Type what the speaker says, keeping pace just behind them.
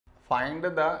Find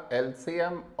the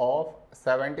LCM of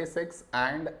 76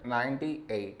 and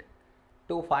 98.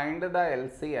 To find the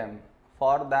LCM,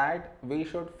 for that we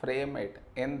should frame it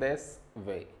in this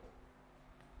way.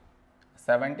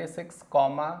 76,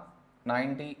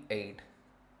 98.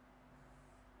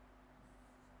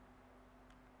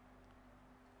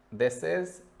 This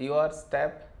is your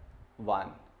step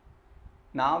 1.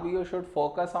 Now you should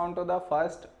focus on to the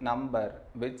first number,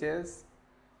 which is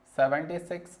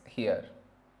 76 here.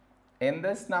 In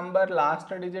this number, last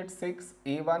digit 6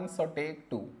 even, so take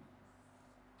 2.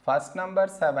 First number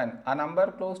 7, a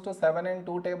number close to 7 in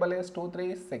 2 table is 2,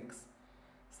 3, 6.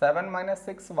 7 minus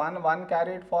 6, 1, 1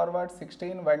 carried forward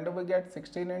 16. When do we get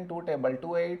 16 in 2 table?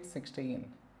 2, 8,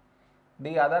 16.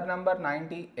 The other number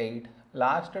 98,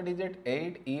 last digit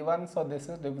 8 even, so this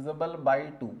is divisible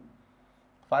by 2.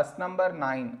 First number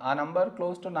 9, a number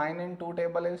close to 9 in 2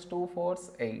 table is 2, 4,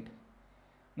 8.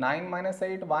 9 minus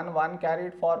 8, 1, 1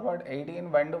 carried forward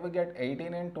 18. When do we get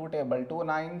 18 in 2 table? 2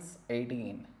 9s,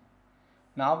 18.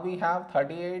 Now we have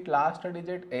 38, last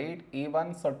digit 8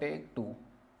 even, so take 2.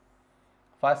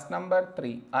 First number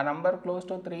 3, a number close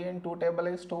to 3 in 2 table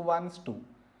is 2 1s, 2.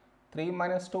 3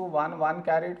 minus 2, 1, 1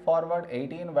 carried forward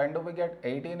 18. When do we get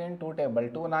 18 in 2 table?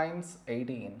 2 9s,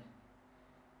 18.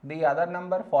 The other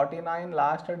number 49,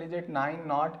 last digit 9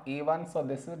 not even, so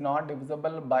this is not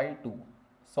divisible by 2.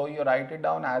 So you write it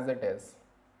down as it is.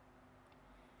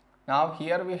 Now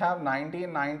here we have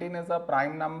 19. 19 is a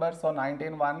prime number, so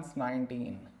 19 ones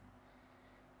 19.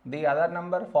 The other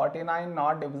number 49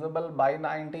 not divisible by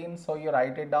 19, so you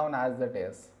write it down as it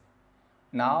is.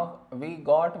 Now we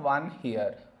got 1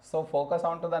 here, so focus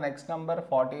on to the next number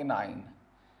 49.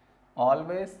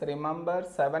 Always remember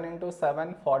 7 into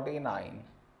 7, 49.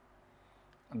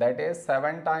 That is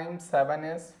 7 times 7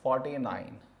 is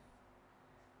 49.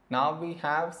 Now we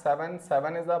have 7,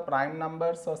 7 is a prime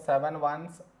number, so 7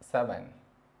 ones 7.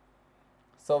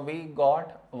 So we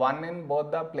got 1 in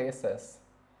both the places.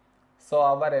 So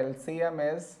our LCM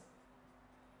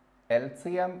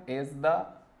is the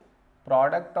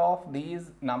product of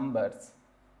these numbers.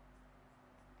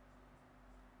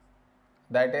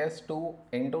 That is 2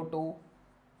 into 2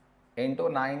 into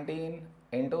 19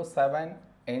 into 7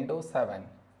 into 7.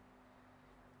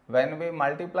 When we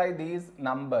multiply these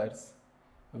numbers,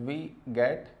 we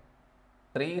get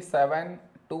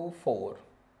 3724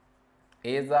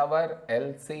 is our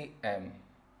LCM.